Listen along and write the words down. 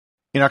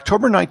In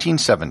October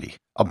 1970,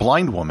 a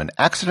blind woman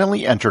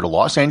accidentally entered a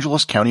Los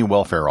Angeles County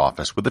welfare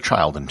office with a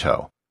child in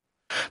tow.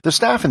 The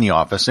staff in the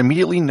office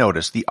immediately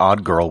noticed the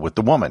odd girl with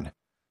the woman.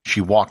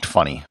 She walked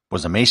funny,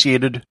 was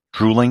emaciated,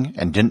 drooling,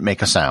 and didn't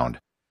make a sound.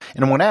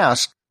 And when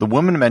asked, the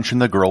woman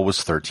mentioned the girl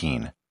was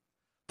 13.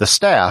 The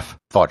staff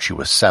thought she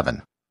was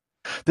 7.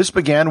 This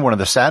began one of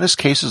the saddest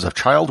cases of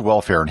child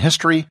welfare in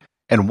history,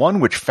 and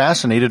one which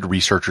fascinated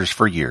researchers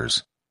for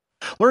years.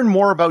 Learn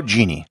more about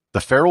Jeannie,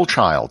 the feral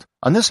child,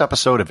 on this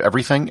episode of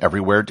Everything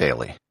Everywhere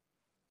Daily.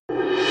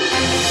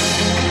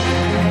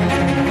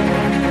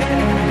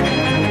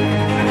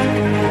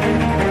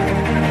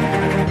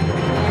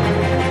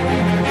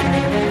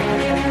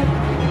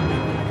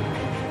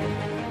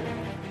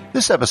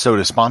 This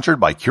episode is sponsored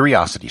by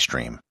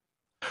CuriosityStream.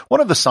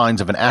 One of the signs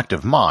of an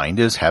active mind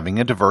is having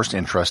a diverse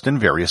interest in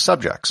various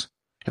subjects.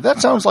 If that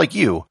sounds like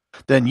you,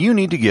 then you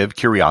need to give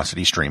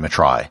CuriosityStream a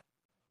try.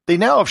 They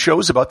now have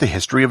shows about the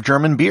history of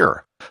German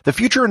beer, the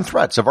future and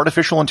threats of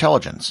artificial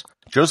intelligence,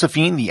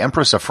 Josephine, the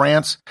Empress of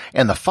France,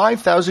 and the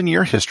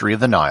 5,000-year history of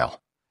the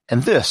Nile.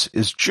 And this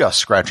is just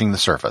scratching the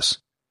surface.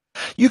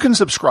 You can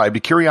subscribe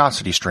to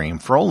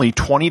CuriosityStream for only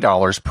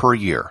 $20 per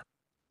year.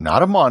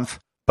 Not a month,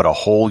 but a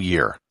whole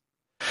year.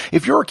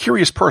 If you're a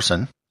curious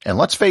person, and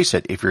let's face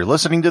it, if you're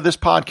listening to this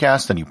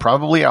podcast, then you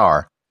probably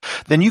are,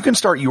 then you can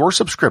start your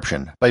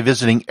subscription by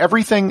visiting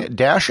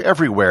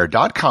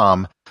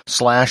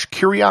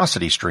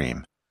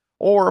everything-everywhere.com/curiositystream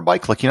or by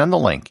clicking on the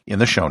link in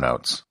the show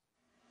notes.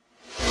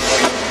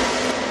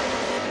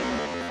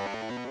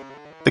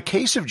 The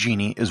case of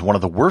Jeannie is one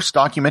of the worst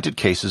documented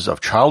cases of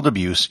child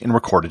abuse in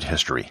recorded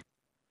history.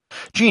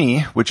 Jeannie,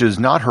 which is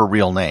not her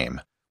real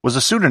name, was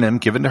a pseudonym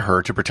given to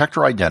her to protect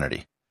her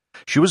identity.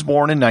 She was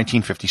born in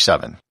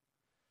 1957.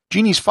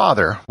 Jeannie's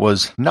father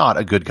was not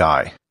a good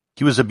guy.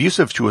 He was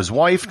abusive to his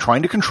wife,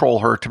 trying to control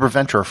her to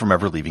prevent her from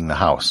ever leaving the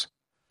house.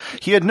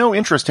 He had no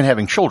interest in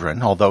having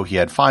children, although he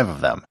had 5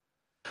 of them.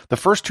 The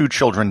first 2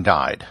 children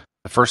died.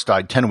 The first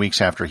died 10 weeks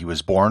after he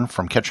was born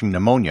from catching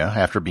pneumonia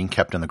after being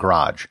kept in the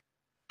garage.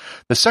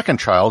 The second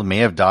child may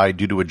have died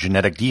due to a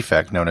genetic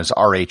defect known as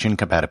Rh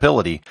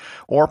incompatibility,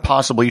 or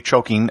possibly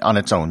choking on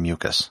its own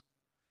mucus.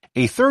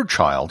 A third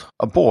child,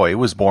 a boy,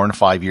 was born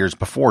 5 years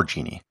before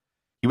Jeannie.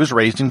 He was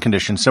raised in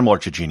conditions similar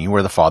to Jeannie,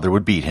 where the father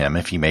would beat him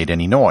if he made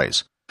any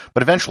noise.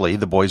 But eventually,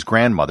 the boy's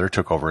grandmother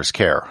took over his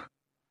care.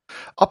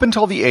 Up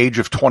until the age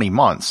of 20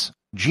 months,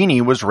 Jeannie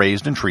was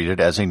raised and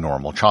treated as a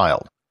normal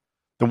child.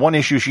 The one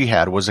issue she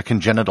had was a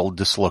congenital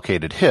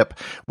dislocated hip,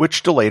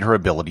 which delayed her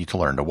ability to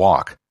learn to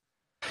walk.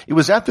 It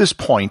was at this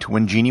point,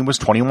 when Jeannie was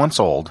 20 months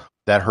old,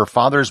 that her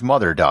father's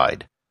mother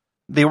died.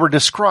 They were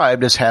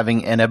described as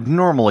having an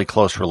abnormally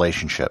close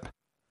relationship.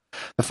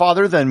 The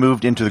father then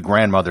moved into the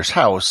grandmother's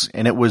house,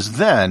 and it was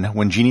then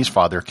when Jeannie's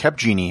father kept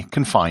Jeannie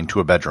confined to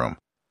a bedroom.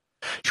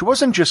 She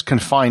wasn't just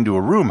confined to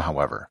a room,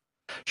 however.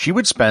 She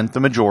would spend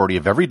the majority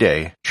of every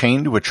day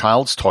chained to a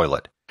child's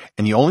toilet,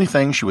 and the only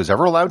thing she was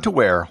ever allowed to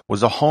wear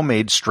was a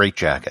homemade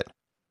straitjacket.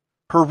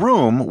 Her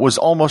room was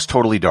almost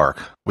totally dark,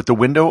 with the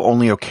window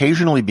only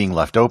occasionally being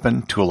left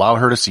open to allow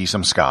her to see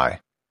some sky.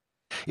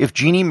 If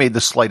Jeannie made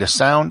the slightest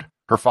sound,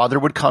 her father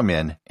would come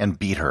in and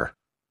beat her.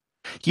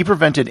 He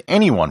prevented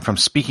anyone from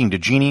speaking to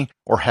Jeannie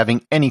or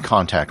having any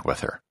contact with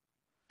her.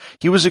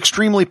 He was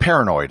extremely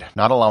paranoid,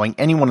 not allowing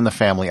anyone in the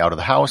family out of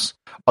the house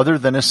other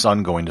than his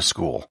son going to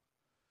school.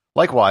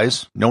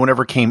 Likewise, no one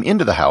ever came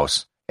into the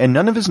house, and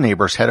none of his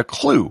neighbors had a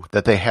clue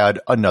that they had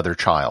another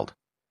child.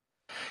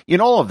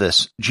 In all of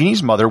this,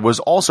 Jeannie's mother was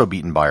also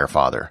beaten by her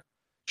father.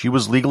 She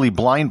was legally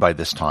blind by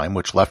this time,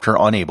 which left her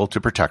unable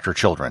to protect her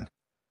children.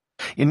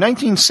 In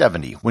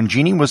 1970, when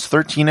Jeannie was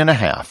 13 and a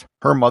half,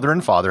 her mother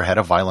and father had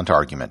a violent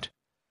argument.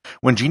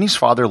 When Jeannie's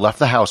father left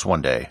the house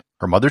one day,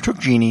 her mother took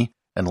Jeannie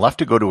and left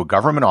to go to a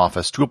government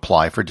office to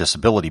apply for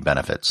disability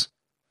benefits.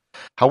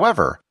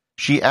 However,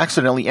 she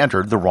accidentally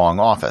entered the wrong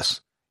office,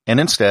 and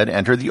instead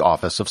entered the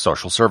Office of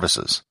Social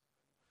Services.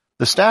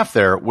 The staff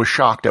there was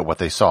shocked at what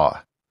they saw.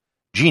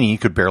 Jeannie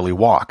could barely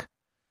walk.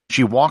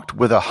 She walked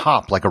with a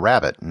hop like a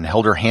rabbit and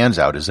held her hands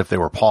out as if they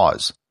were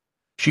paws.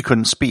 She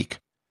couldn't speak.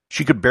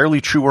 She could barely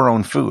chew her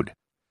own food.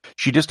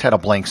 She just had a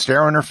blank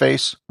stare on her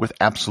face with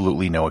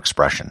absolutely no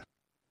expression.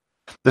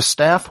 The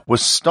staff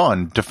was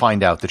stunned to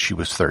find out that she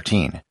was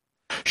 13.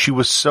 She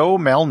was so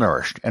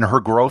malnourished and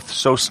her growth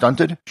so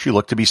stunted, she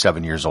looked to be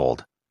 7 years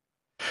old.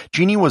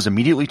 Jeannie was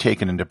immediately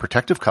taken into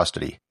protective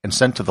custody and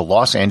sent to the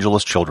Los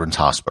Angeles Children's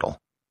Hospital.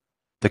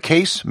 The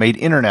case made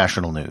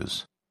international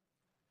news.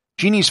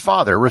 Jeannie's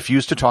father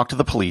refused to talk to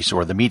the police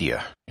or the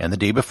media, and the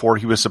day before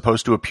he was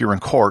supposed to appear in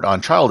court on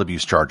child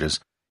abuse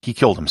charges, he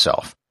killed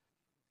himself.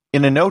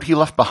 In a note he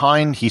left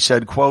behind, he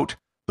said, quote,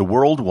 "The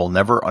world will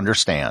never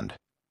understand."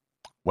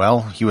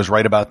 Well, he was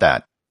right about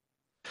that.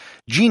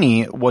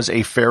 Jeannie was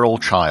a feral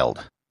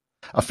child.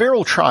 A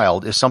feral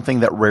child is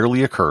something that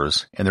rarely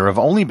occurs, and there have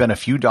only been a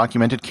few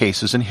documented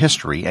cases in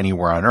history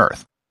anywhere on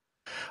Earth.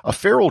 A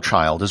feral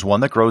child is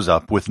one that grows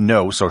up with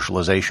no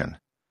socialization.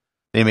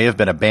 They may have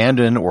been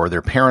abandoned, or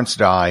their parents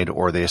died,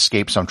 or they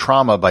escaped some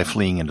trauma by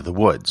fleeing into the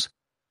woods.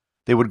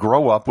 They would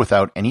grow up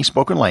without any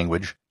spoken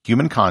language,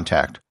 human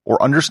contact,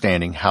 or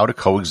understanding how to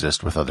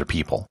coexist with other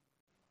people.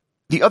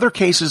 The other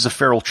cases of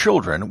feral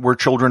children were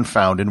children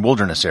found in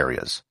wilderness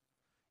areas.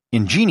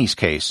 In Jeannie's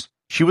case,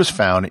 she was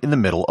found in the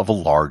middle of a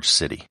large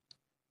city.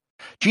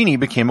 Jeannie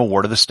became a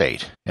ward of the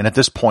state, and at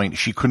this point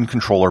she couldn't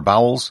control her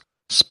bowels,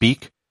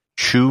 speak,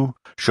 chew,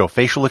 show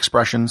facial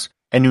expressions,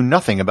 and knew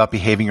nothing about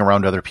behaving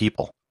around other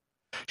people.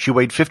 She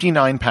weighed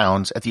 59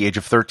 pounds at the age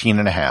of 13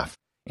 and a half,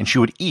 and she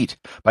would eat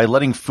by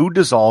letting food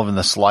dissolve in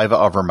the saliva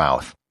of her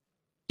mouth.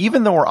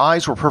 Even though her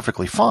eyes were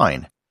perfectly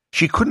fine,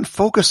 she couldn't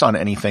focus on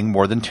anything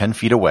more than 10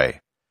 feet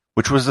away,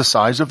 which was the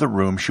size of the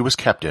room she was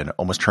kept in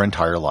almost her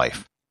entire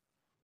life.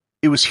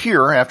 It was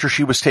here, after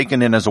she was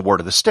taken in as a ward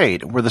of the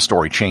state, where the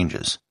story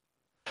changes.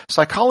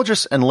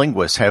 Psychologists and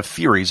linguists have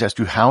theories as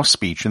to how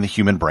speech in the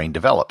human brain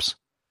develops.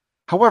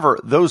 However,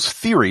 those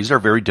theories are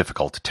very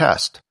difficult to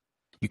test.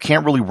 You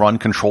can't really run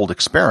controlled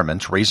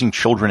experiments raising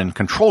children in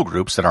control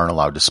groups that aren't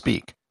allowed to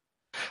speak.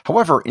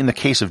 However, in the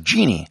case of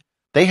Jeannie,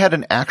 they had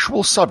an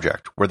actual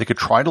subject where they could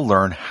try to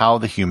learn how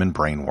the human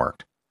brain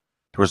worked.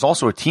 There was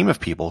also a team of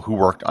people who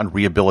worked on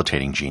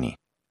rehabilitating Jeannie.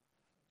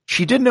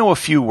 She did know a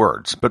few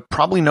words, but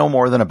probably no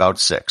more than about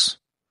 6.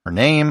 Her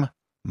name,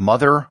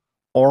 mother,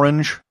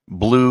 orange,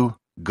 blue,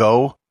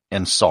 go,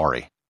 and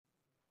sorry.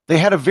 They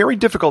had a very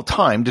difficult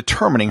time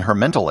determining her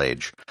mental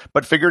age,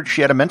 but figured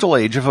she had a mental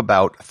age of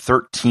about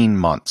 13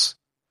 months.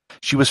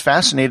 She was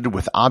fascinated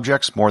with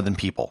objects more than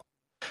people.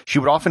 She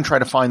would often try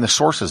to find the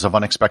sources of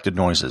unexpected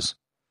noises.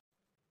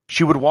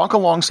 She would walk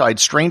alongside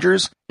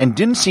strangers and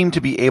didn't seem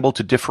to be able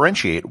to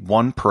differentiate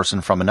one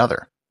person from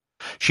another.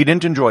 She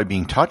didn't enjoy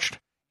being touched,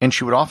 and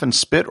she would often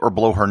spit or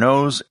blow her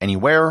nose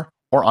anywhere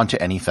or onto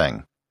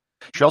anything.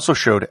 She also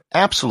showed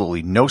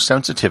absolutely no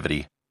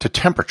sensitivity to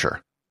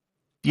temperature.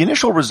 The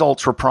initial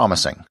results were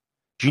promising.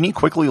 Jeannie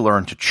quickly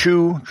learned to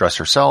chew, dress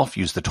herself,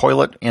 use the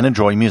toilet, and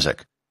enjoy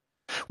music.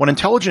 When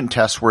intelligence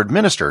tests were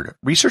administered,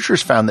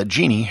 researchers found that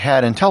Jeannie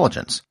had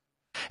intelligence.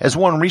 As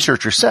one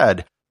researcher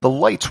said, the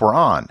lights were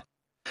on.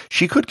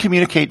 She could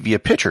communicate via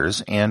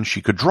pictures, and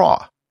she could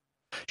draw.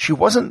 She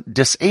wasn't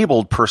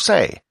disabled per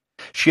se.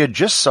 She had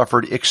just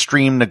suffered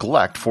extreme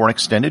neglect for an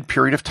extended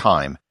period of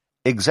time,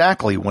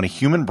 exactly when a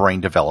human brain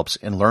develops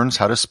and learns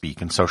how to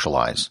speak and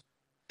socialize.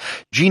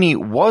 Jeannie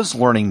was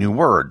learning new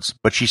words,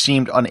 but she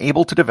seemed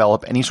unable to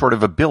develop any sort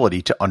of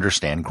ability to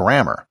understand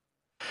grammar.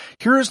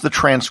 Here is the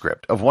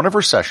transcript of one of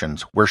her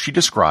sessions where she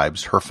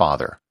describes her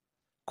father.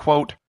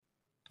 Quote,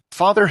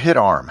 "Father hit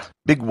arm,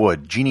 big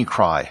wood, Jeannie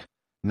cry.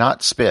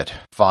 Not spit,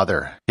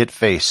 father, hit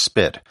face,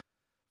 spit.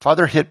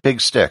 Father hit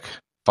big stick,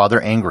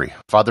 father angry,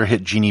 father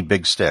hit Jeannie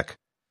big stick.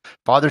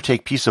 Father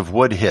take piece of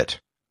wood hit,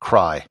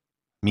 cry,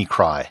 me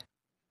cry."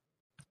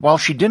 While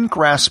she didn't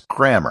grasp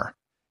grammar,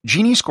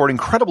 Jeannie scored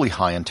incredibly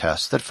high in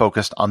tests that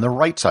focused on the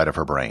right side of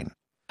her brain.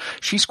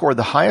 She scored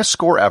the highest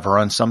score ever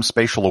on some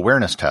spatial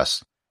awareness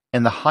tests,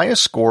 and the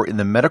highest score in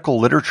the medical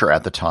literature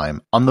at the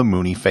time on the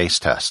Mooney face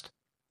test.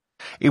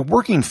 A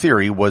working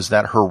theory was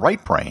that her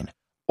right brain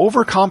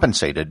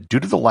overcompensated due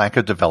to the lack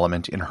of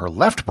development in her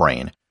left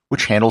brain,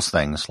 which handles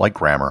things like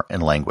grammar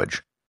and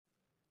language.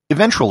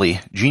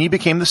 Eventually, Jeannie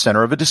became the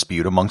center of a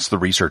dispute amongst the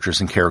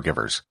researchers and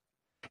caregivers.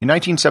 In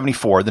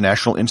 1974, the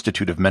National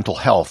Institute of Mental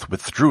Health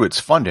withdrew its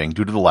funding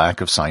due to the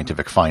lack of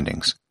scientific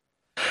findings.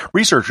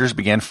 Researchers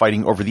began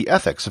fighting over the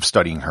ethics of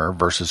studying her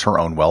versus her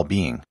own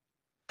well-being.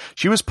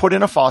 She was put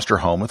in a foster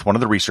home with one of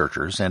the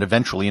researchers, and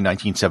eventually in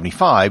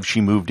 1975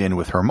 she moved in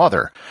with her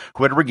mother,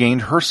 who had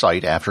regained her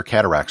sight after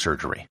cataract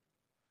surgery.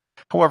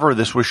 However,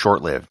 this was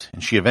short-lived,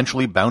 and she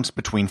eventually bounced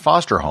between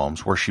foster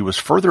homes where she was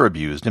further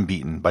abused and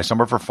beaten by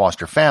some of her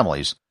foster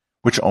families,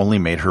 which only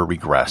made her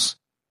regress.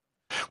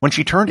 When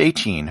she turned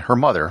 18, her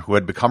mother, who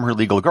had become her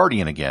legal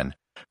guardian again,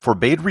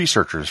 forbade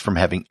researchers from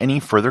having any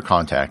further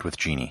contact with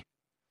Jeannie.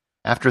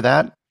 After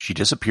that, she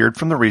disappeared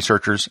from the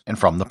researchers and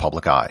from the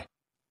public eye.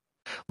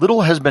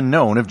 Little has been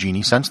known of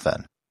Jeannie since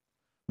then.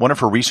 One of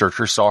her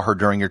researchers saw her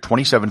during her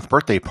 27th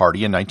birthday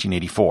party in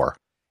 1984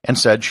 and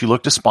said she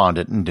looked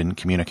despondent and didn't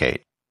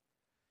communicate.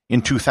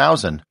 In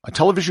 2000, a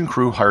television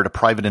crew hired a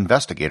private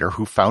investigator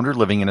who found her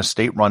living in a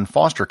state-run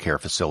foster care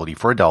facility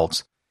for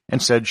adults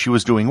and said she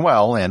was doing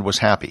well and was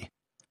happy.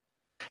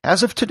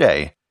 As of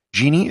today,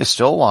 Jeannie is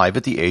still alive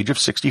at the age of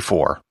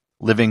 64,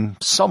 living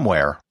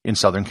somewhere in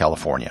Southern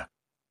California.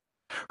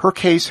 Her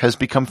case has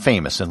become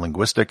famous in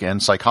linguistic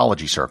and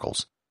psychology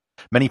circles.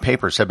 Many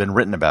papers have been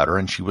written about her,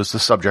 and she was the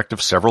subject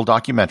of several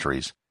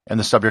documentaries and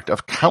the subject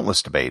of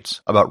countless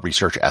debates about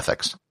research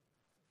ethics.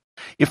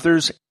 If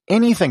there's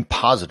anything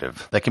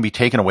positive that can be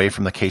taken away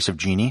from the case of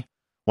Jeannie,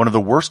 one of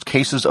the worst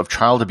cases of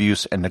child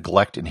abuse and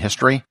neglect in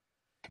history,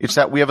 it's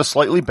that we have a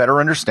slightly better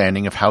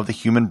understanding of how the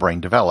human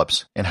brain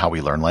develops and how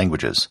we learn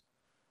languages.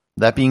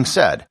 That being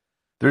said,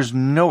 there's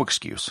no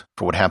excuse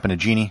for what happened to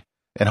Jeannie,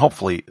 and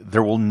hopefully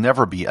there will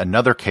never be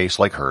another case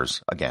like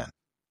hers again.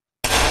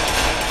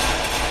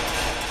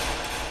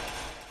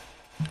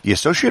 The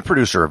associate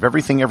producer of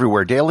Everything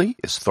Everywhere Daily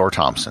is Thor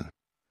Thompson.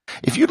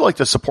 If you'd like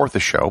to support the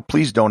show,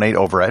 please donate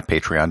over at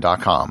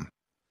patreon.com.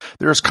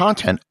 There is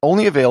content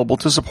only available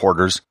to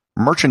supporters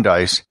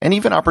merchandise, and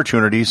even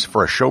opportunities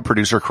for a show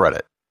producer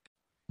credit.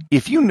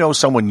 If you know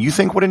someone you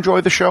think would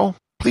enjoy the show,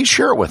 please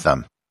share it with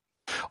them.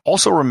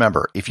 Also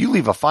remember, if you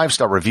leave a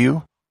 5-star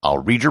review, I'll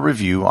read your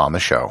review on the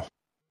show.